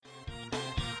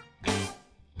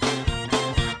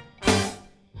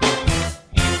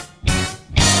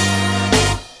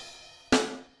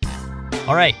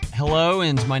All right, hello,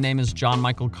 and my name is John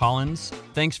Michael Collins.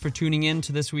 Thanks for tuning in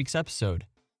to this week's episode.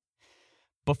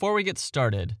 Before we get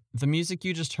started, the music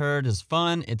you just heard is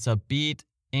fun, it's upbeat,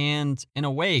 and in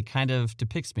a way kind of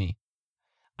depicts me.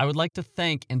 I would like to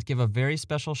thank and give a very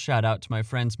special shout out to my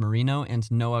friends Marino and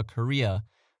Noah Correa,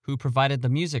 who provided the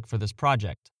music for this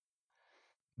project.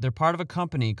 They're part of a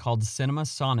company called Cinema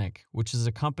Sonic, which is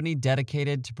a company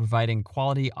dedicated to providing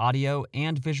quality audio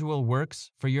and visual works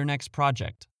for your next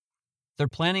project. They're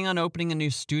planning on opening a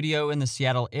new studio in the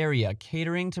Seattle area,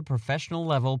 catering to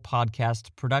professional-level podcast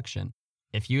production.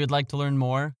 If you would like to learn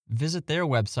more, visit their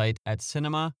website at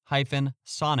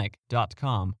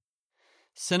cinema-sonic.com.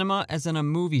 Cinema as in a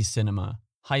movie cinema,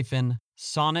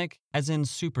 -sonic as in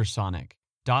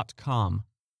supersonic.com.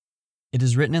 It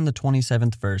is written in the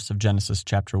 27th verse of Genesis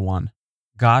chapter 1.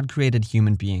 God created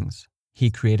human beings. He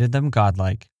created them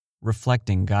godlike,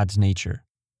 reflecting God's nature.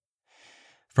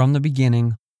 From the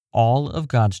beginning, all of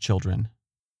God's children,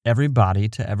 every body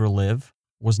to ever live,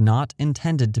 was not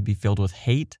intended to be filled with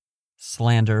hate,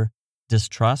 slander,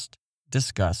 distrust,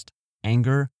 disgust,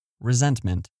 anger,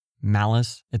 resentment,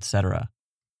 malice, etc.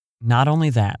 Not only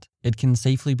that, it can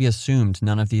safely be assumed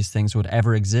none of these things would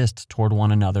ever exist toward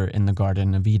one another in the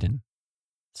Garden of Eden.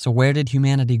 So where did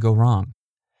humanity go wrong?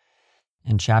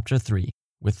 In chapter 3,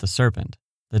 with the serpent,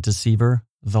 the deceiver,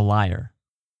 the liar.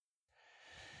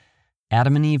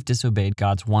 Adam and Eve disobeyed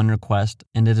God's one request,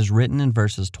 and it is written in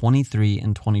verses 23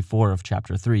 and 24 of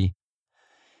chapter 3.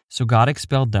 So God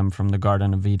expelled them from the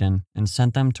Garden of Eden and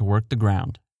sent them to work the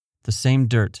ground, the same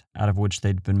dirt out of which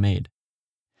they'd been made.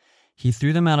 He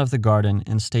threw them out of the garden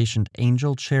and stationed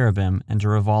angel cherubim and a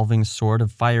revolving sword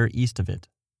of fire east of it,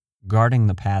 guarding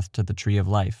the path to the tree of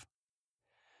life.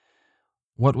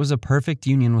 What was a perfect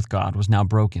union with God was now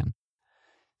broken.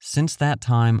 Since that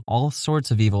time, all sorts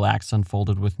of evil acts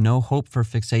unfolded with no hope for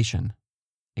fixation,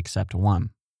 except one.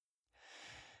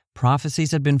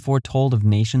 Prophecies had been foretold of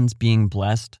nations being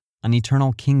blessed, an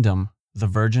eternal kingdom, the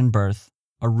virgin birth,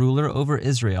 a ruler over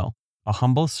Israel, a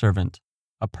humble servant,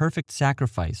 a perfect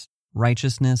sacrifice,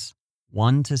 righteousness,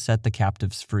 one to set the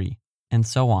captives free, and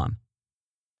so on.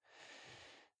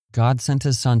 God sent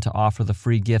His Son to offer the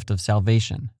free gift of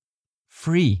salvation,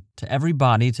 free to every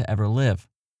body to ever live.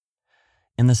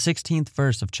 In the 16th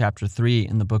verse of chapter 3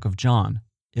 in the book of John,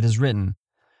 it is written,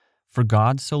 "For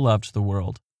God so loved the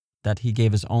world, that He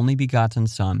gave His only begotten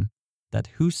Son, that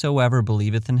whosoever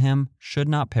believeth in Him should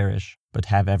not perish, but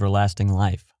have everlasting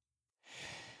life."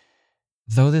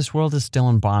 Though this world is still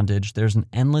in bondage, there's an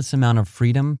endless amount of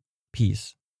freedom,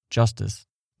 peace, justice,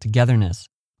 togetherness,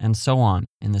 and so on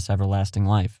in this everlasting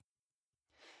life.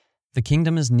 The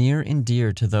kingdom is near and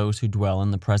dear to those who dwell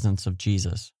in the presence of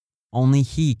Jesus. Only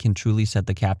He can truly set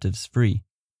the captives free.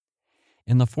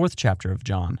 In the 4th chapter of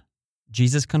John,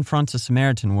 Jesus confronts a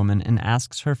Samaritan woman and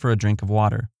asks her for a drink of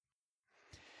water.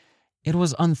 It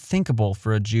was unthinkable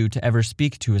for a Jew to ever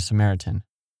speak to a Samaritan,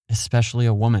 especially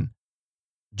a woman.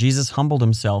 Jesus humbled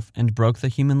Himself and broke the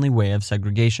humanly way of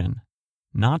segregation,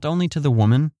 not only to the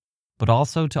woman, but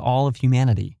also to all of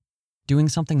humanity, doing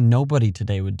something nobody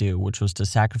today would do, which was to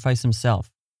sacrifice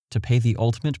Himself to pay the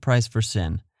ultimate price for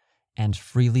sin and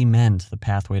freely mend the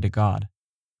pathway to God.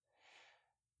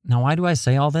 Now, why do I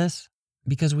say all this?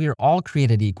 Because we are all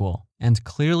created equal and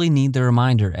clearly need the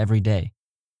reminder every day.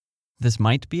 This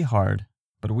might be hard,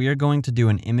 but we are going to do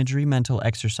an imagery mental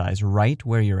exercise right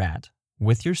where you're at,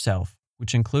 with yourself,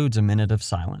 which includes a minute of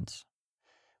silence.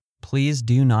 Please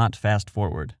do not fast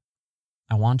forward.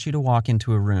 I want you to walk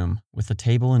into a room with a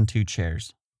table and 2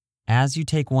 chairs. As you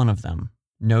take one of them,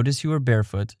 notice you are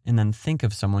barefoot and then think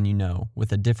of someone you know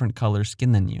with a different color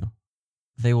skin than you.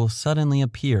 They will suddenly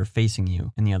appear facing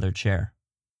you in the other chair.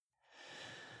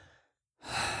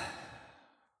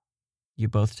 You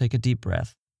both take a deep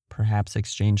breath, perhaps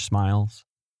exchange smiles,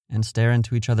 and stare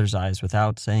into each other's eyes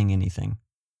without saying anything.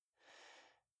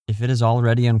 If it is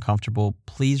already uncomfortable,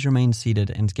 please remain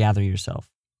seated and gather yourself.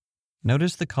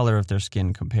 Notice the color of their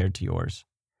skin compared to yours.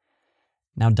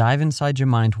 Now dive inside your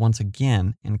mind once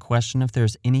again and question if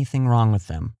there's anything wrong with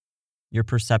them, your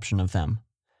perception of them,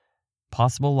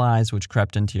 possible lies which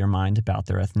crept into your mind about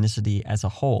their ethnicity as a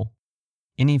whole,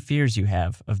 any fears you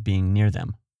have of being near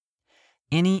them,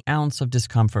 any ounce of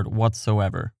discomfort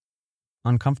whatsoever.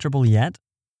 Uncomfortable yet?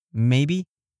 Maybe?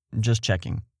 Just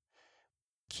checking.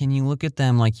 Can you look at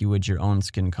them like you would your own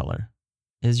skin color?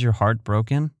 Is your heart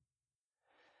broken?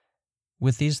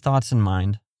 With these thoughts in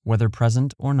mind, whether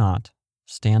present or not,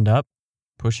 stand up,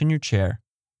 push in your chair,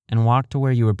 and walk to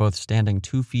where you are both standing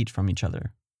 2 feet from each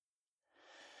other.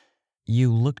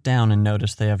 You look down and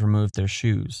notice they have removed their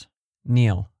shoes.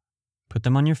 Kneel, put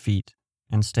them on your feet,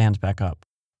 and stand back up.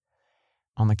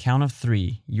 On the count of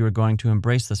 3, you are going to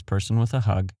embrace this person with a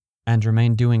hug and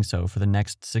remain doing so for the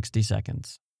next 60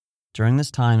 seconds. During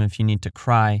this time, if you need to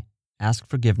cry, ask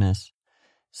forgiveness,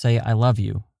 say, I love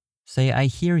you, say, I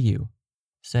hear you,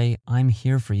 say, I'm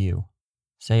here for you,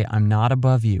 say, I'm not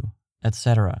above you,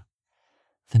 etc.,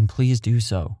 then please do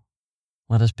so.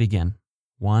 Let us begin.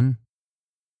 1,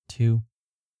 2,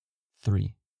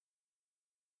 3.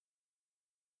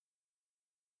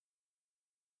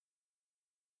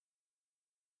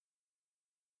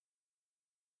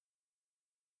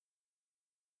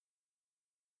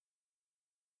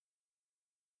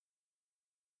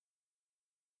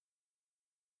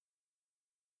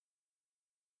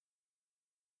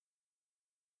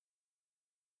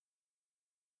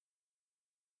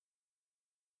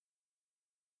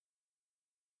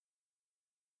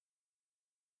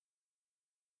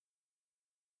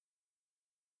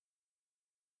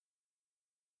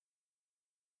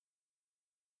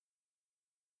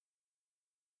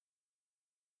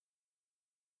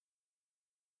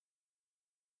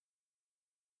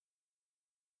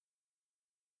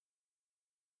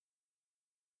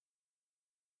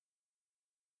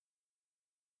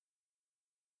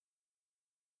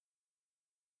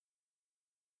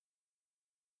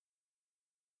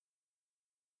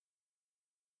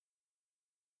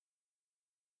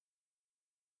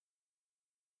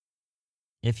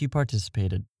 If you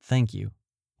participated, thank you.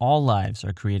 All lives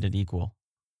are created equal.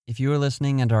 If you are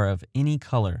listening and are of any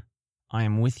color, I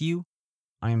am with you,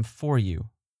 I am for you,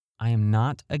 I am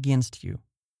not against you,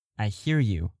 I hear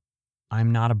you, I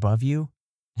am not above you,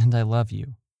 and I love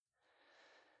you.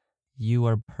 You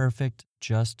are perfect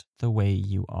just the way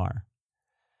you are.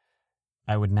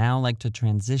 I would now like to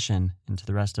transition into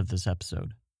the rest of this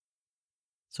episode.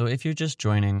 So if you're just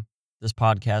joining, this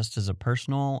podcast is a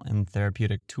personal and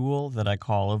therapeutic tool that I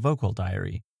call a vocal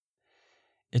diary.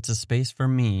 It's a space for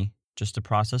me just to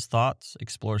process thoughts,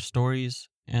 explore stories,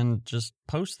 and just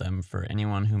post them for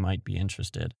anyone who might be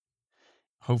interested.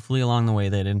 Hopefully along the way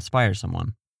they'd inspire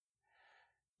someone.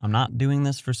 I'm not doing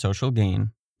this for social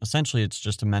gain. Essentially, it's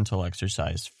just a mental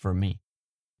exercise for me.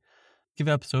 Give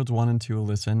episodes 1 and 2 a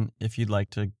listen if you'd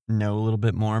like to know a little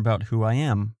bit more about who I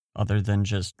am, other than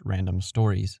just random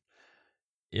stories.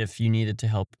 If you needed to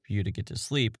help you to get to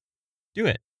sleep, do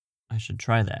it. I should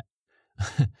try that.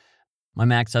 My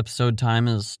max episode time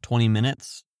is 20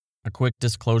 minutes. A quick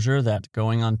disclosure that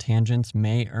going on tangents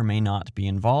may or may not be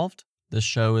involved. This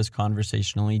show is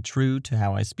conversationally true to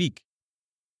how I speak.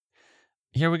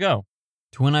 Here we go.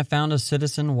 To when I found a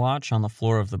Citizen watch on the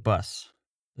floor of the bus.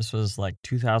 This was like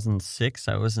 2006.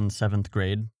 I was in 7th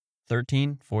grade.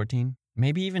 13, 14,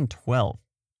 maybe even 12.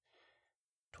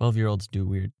 12-year-olds do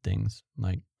weird things,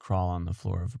 like crawl on the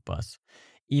floor of a bus.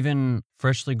 Even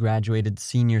freshly graduated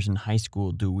seniors in high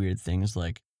school do weird things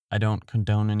like, I don't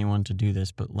condone anyone to do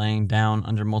this, but laying down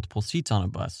under multiple seats on a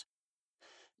bus.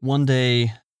 One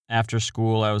day after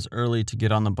school, I was early to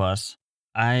get on the bus.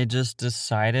 I just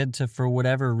decided to, for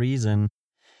whatever reason,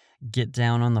 get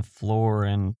down on the floor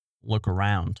and look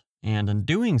around. And in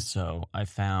doing so, I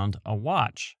found a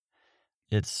watch.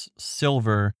 It's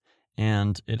silver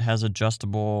and it has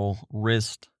adjustable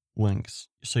wrist links,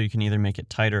 so you can either make it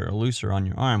tighter or looser on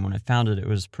your arm. When I found it, it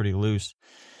was pretty loose.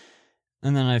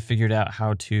 And then I figured out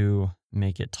how to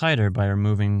make it tighter by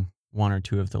removing 1 or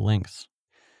 2 of the links.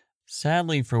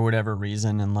 Sadly, for whatever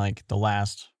reason, in like the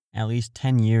last at least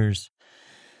 10 years,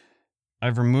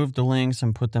 I've removed the links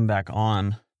and put them back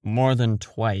on more than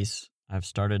twice. I've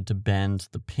started to bend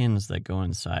the pins that go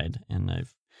inside, and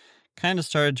I've kind of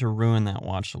started to ruin that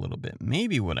watch a little bit.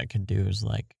 Maybe what I could do is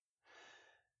like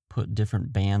put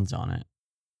different bands on it.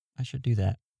 I should do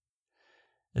that.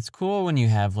 It's cool when you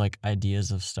have like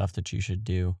ideas of stuff that you should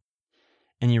do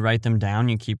and you write them down,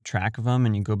 you keep track of them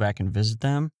and you go back and visit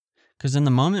them. Because in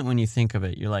the moment when you think of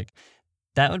it, you're like,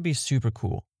 that would be super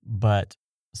cool. But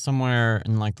somewhere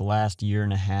in like the last year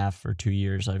and a half or 2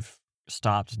 years, I've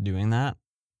stopped doing that.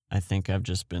 I think I've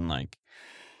just been like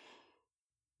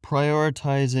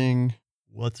prioritizing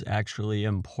what's actually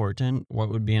important, what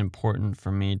would be important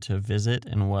for me to visit,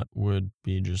 and what would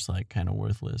be just like kind of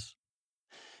worthless.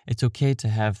 It's okay to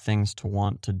have things to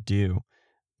want to do,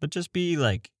 but just be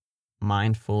like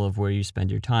mindful of where you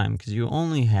spend your time, because you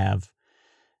only have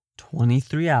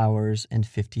 23 hours and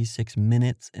 56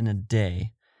 minutes in a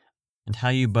day, and how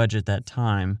you budget that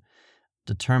time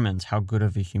determines how good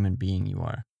of a human being you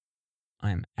are.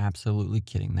 I am absolutely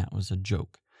kidding. That was a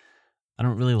joke. I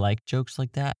don't really like jokes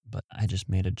like that, but I just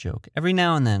made a joke. Every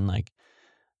now and then, like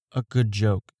a good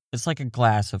joke. It's like a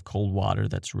glass of cold water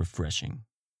that's refreshing.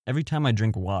 Every time I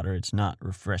drink water, it's not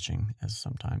refreshing, as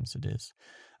sometimes it is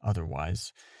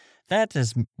otherwise. That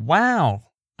is, wow.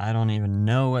 I don't even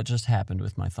know what just happened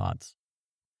with my thoughts.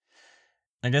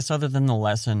 I guess other than the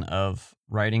lesson of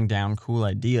writing down cool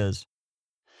ideas,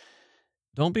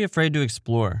 don't be afraid to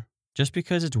explore. Just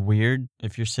because it's weird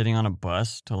if you're sitting on a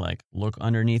bus to like look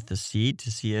underneath the seat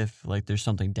to see if like there's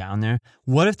something down there.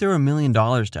 What if there were $1 million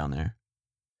down there?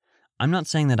 I'm not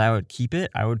saying that I would keep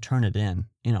it. I would turn it in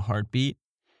a heartbeat.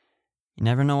 You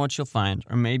never know what you'll find.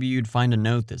 Or maybe you'd find a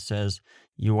note that says,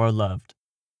 "You are loved."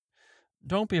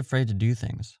 Don't be afraid to do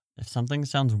things. If something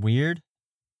sounds weird,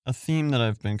 a theme that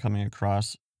I've been coming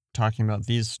across talking about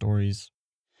these stories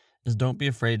is don't be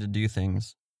afraid to do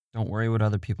things. Don't worry what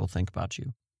other people think about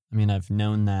you. I mean, I've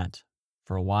known that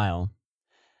for a while.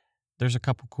 There's a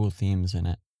couple cool themes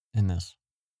in this.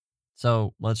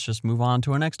 So let's just move on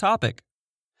to our next topic.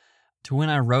 To when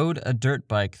I rode a dirt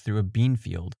bike through a bean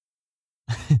field.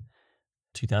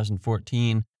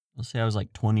 2014. Let's say I was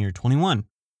like 20 or 21.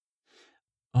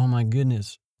 Oh my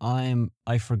goodness.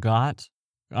 I forgot.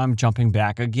 I'm jumping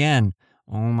back again.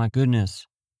 Oh my goodness.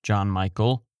 John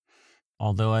Michael.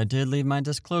 Although I did leave my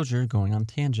disclosure going on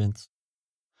tangents.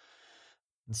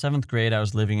 In 7th grade, I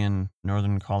was living in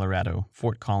northern Colorado,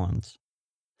 Fort Collins.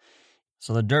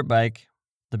 So the dirt bike,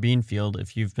 the bean field,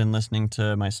 if you've been listening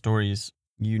to my stories,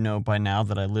 you know by now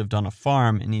that I lived on a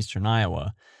farm in eastern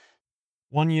Iowa.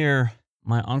 One year,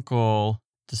 my uncle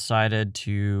decided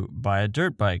to buy a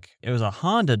dirt bike. It was a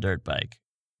Honda dirt bike.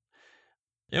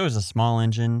 It was a small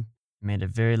engine, made a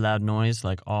very loud noise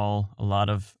like a lot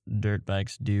of dirt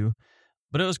bikes do.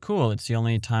 But it was cool. It's the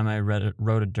only time I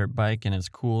rode a dirt bike, and it's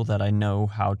cool that I know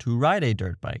how to ride a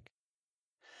dirt bike.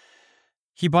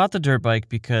 He bought the dirt bike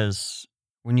because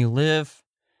when you live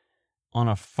on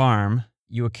a farm,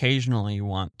 you occasionally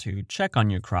want to check on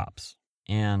your crops.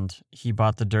 And he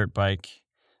bought the dirt bike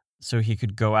so he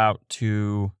could go out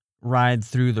to ride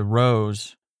through the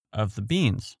rows of the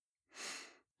beans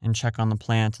and check on the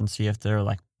plants and see if there were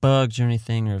like bugs or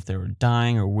anything, or if they were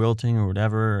dying or wilting or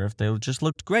whatever, or if they just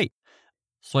looked great.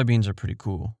 Soybeans are pretty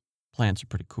cool. Plants are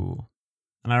pretty cool.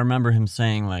 And I remember him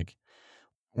saying, like,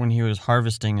 when he was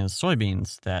harvesting his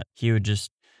soybeans, that he would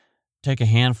just take a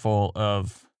handful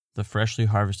of the freshly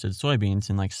harvested soybeans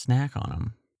and, like, snack on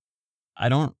them. I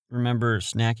don't remember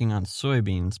snacking on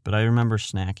soybeans, but I remember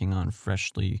snacking on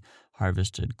freshly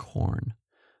harvested corn.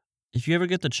 If you ever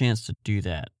get the chance to do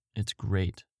that, it's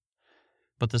great.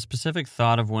 But the specific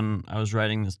thought of when I was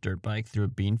riding this dirt bike through a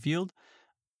bean field,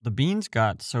 the beans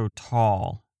got so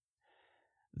tall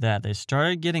that they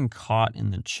started getting caught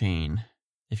in the chain.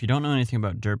 If you don't know anything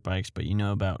about dirt bikes, but you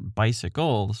know about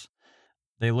bicycles,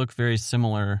 they look very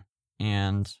similar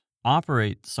and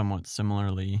operate somewhat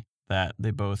similarly, that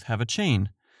they both have a chain.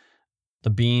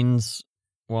 The beans,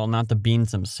 well, not the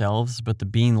beans themselves, but the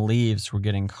bean leaves were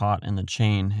getting caught in the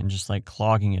chain and just like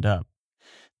clogging it up.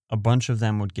 A bunch of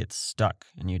them would get stuck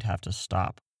and you'd have to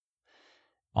stop.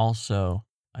 Also,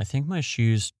 I think my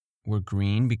shoes were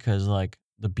green because like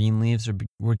the bean leaves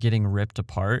were getting ripped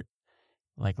apart,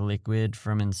 like liquid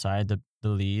from inside the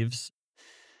leaves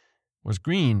was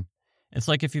green. It's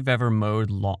like if you've ever mowed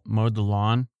the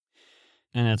lawn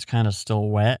and it's kind of still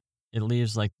wet, it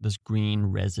leaves like this green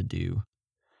residue,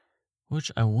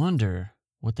 which I wonder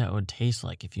what that would taste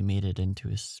like if you made it into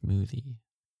a smoothie.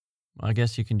 Well, I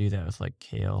guess you can do that with like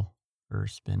kale or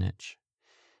spinach.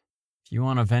 If you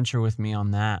want to venture with me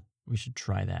on that, we should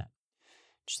try that.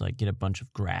 Just like get a bunch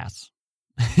of grass.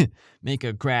 Make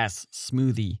a grass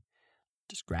smoothie.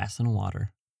 Just grass and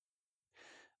water.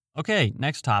 Okay,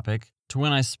 next topic. To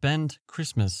when I spend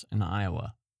Christmas in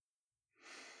Iowa.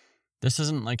 This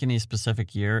isn't like any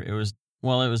specific year. It was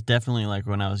definitely like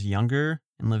when I was younger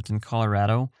and lived in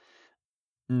Colorado.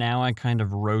 Now I kind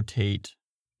of rotate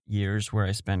years where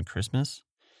I spend Christmas.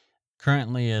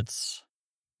 Currently it's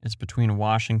between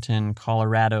Washington,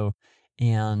 Colorado,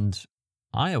 and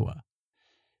Iowa.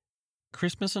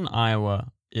 Christmas in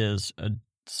Iowa is a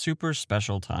super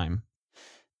special time.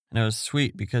 And it was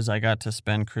sweet because I got to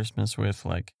spend Christmas with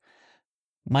like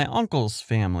my uncle's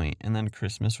family and then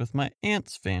Christmas with my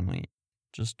aunt's family.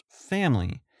 Just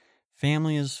family.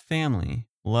 Family is family.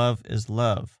 Love is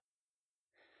love.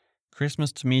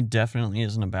 Christmas to me definitely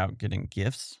isn't about getting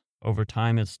gifts. Over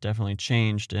time, it's definitely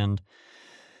changed, and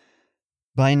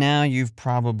by now you've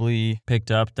probably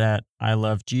picked up that I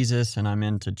love Jesus and I'm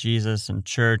into Jesus and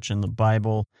church and the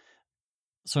Bible.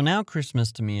 So now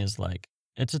Christmas to me is like,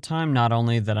 it's a time not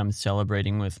only that I'm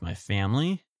celebrating with my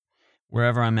family,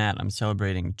 wherever I'm at, I'm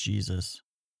celebrating Jesus.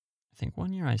 I think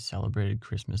one year I celebrated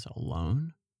Christmas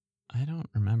alone. I don't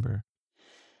remember.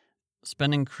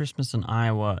 Spending Christmas in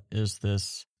Iowa is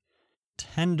this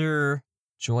tender,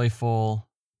 joyful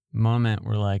moment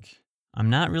where like, I'm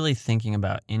not really thinking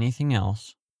about anything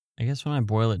else. I guess when I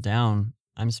boil it down,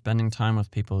 I'm spending time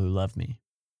with people who love me.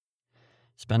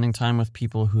 Spending time with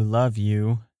people who love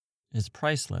you is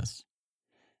priceless.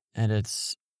 And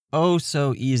it's oh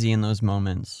so easy in those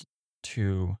moments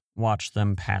to watch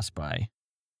them pass by,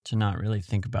 to not really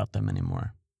think about them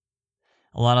anymore.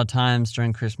 A lot of times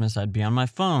during Christmas, I'd be on my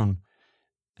phone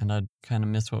and I'd kind of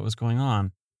miss what was going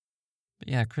on. But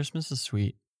yeah, Christmas is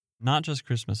sweet. Not just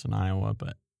Christmas in Iowa,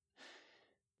 but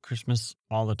Christmas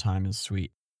all the time is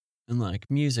sweet. And like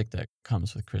music that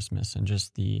comes with Christmas and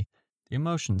just the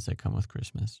emotions that come with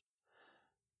Christmas.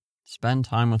 Spend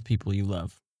time with people you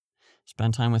love.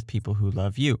 Spend time with people who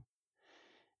love you.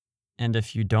 And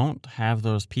if you don't have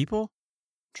those people,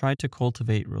 try to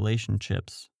cultivate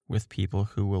relationships with people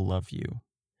who will love you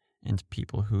and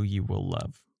people who you will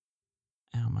love.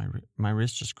 Ow, my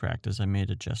wrist just cracked as I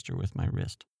made a gesture with my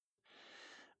wrist.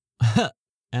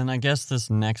 And I guess this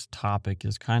next topic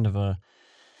is kind of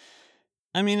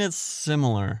it's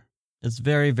similar. It's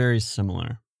very, very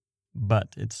similar, but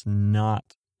it's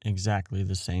not exactly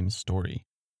the same story.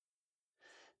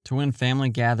 To win, family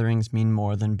gatherings mean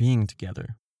more than being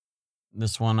together.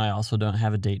 This one I also don't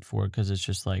have a date for because it's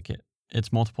just like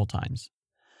it's multiple times.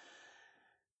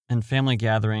 And family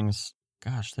gatherings,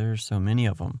 gosh, there are so many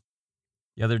of them.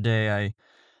 The other day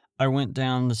I went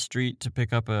down the street to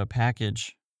pick up a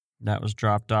package that was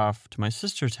dropped off to my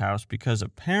sister's house because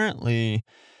apparently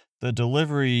the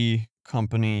delivery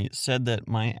company said that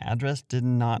my address did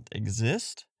not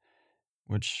exist,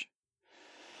 which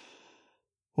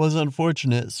was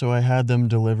unfortunate, so I had them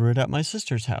deliver it at my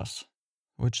sister's house,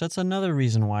 which that's another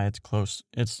reason why it's close.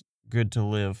 It's good to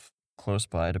live close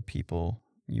by to people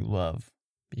you love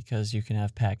because you can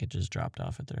have packages dropped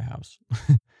off at their house.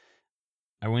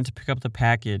 I went to pick up the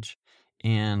package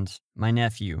and my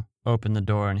nephew opened the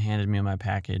door and handed me my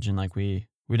package, and like we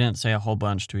didn't say a whole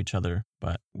bunch to each other,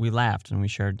 but we laughed and we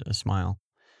shared a smile.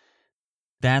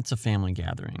 That's a family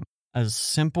gathering. As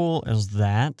simple as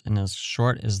that and as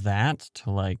short as that to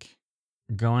like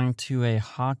going to a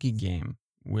hockey game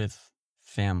with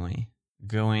family,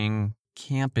 going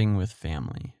camping with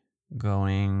family,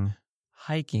 going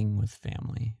hiking with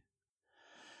family,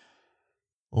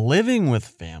 living with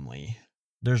family.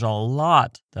 There's a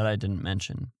lot that I didn't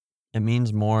mention. It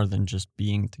means more than just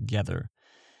being together.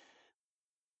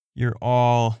 You're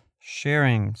all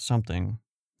sharing something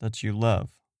that you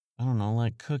love. I don't know,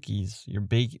 like cookies. You're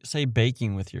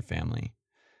baking with your family.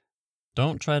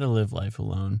 Don't try to live life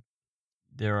alone.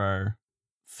 There are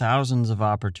thousands of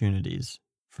opportunities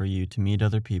for you to meet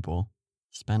other people,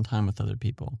 spend time with other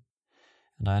people.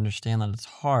 And I understand that it's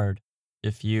hard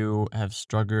if you have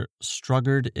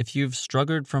if you've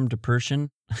struggled from depression,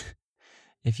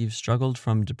 if you've struggled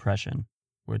from depression,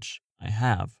 which I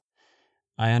have.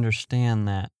 I understand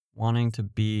that wanting to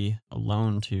be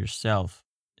alone to yourself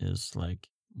is like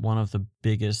one of the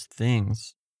biggest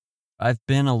things. I've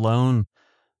been alone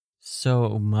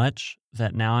so much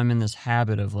that now I'm in this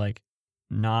habit of like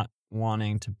not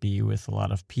wanting to be with a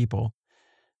lot of people,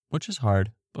 which is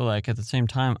hard. But like at the same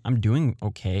time, I'm doing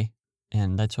okay,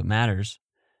 and that's what matters.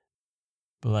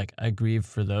 But like I grieve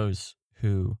for those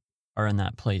who are in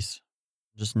that place.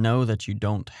 Just know that you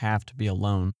don't have to be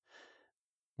alone.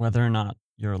 Whether or not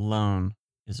you're alone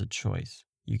is a choice.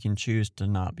 You can choose to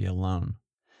not be alone.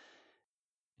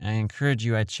 I encourage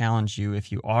you, I challenge you,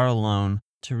 if you are alone,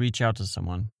 to reach out to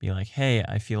someone. Be like, hey,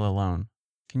 I feel alone.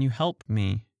 Can you help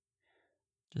me?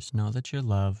 Just know that you're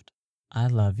loved. I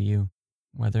love you,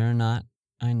 whether or not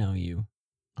I know you.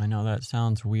 I know that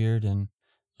sounds weird and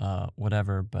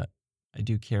whatever, but I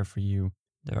do care for you.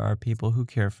 There are people who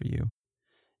care for you.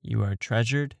 You are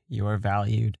treasured, you are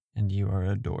valued, and you are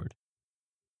adored.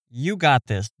 You got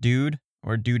this, dude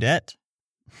or dudette.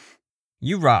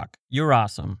 You rock. You're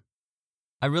awesome.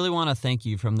 I really want to thank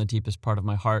you from the deepest part of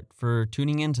my heart for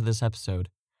tuning into this episode.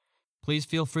 Please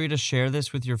feel free to share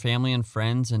this with your family and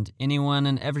friends and anyone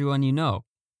and everyone you know.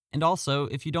 And also,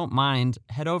 if you don't mind,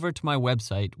 head over to my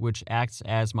website, which acts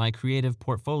as my creative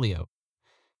portfolio,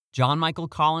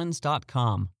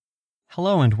 johnmichaelcollins.com.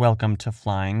 Hello and welcome to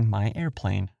Flying My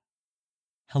Airplane.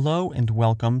 Hello and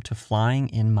welcome to Flying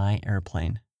in My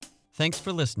Airplane. Thanks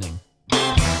for listening.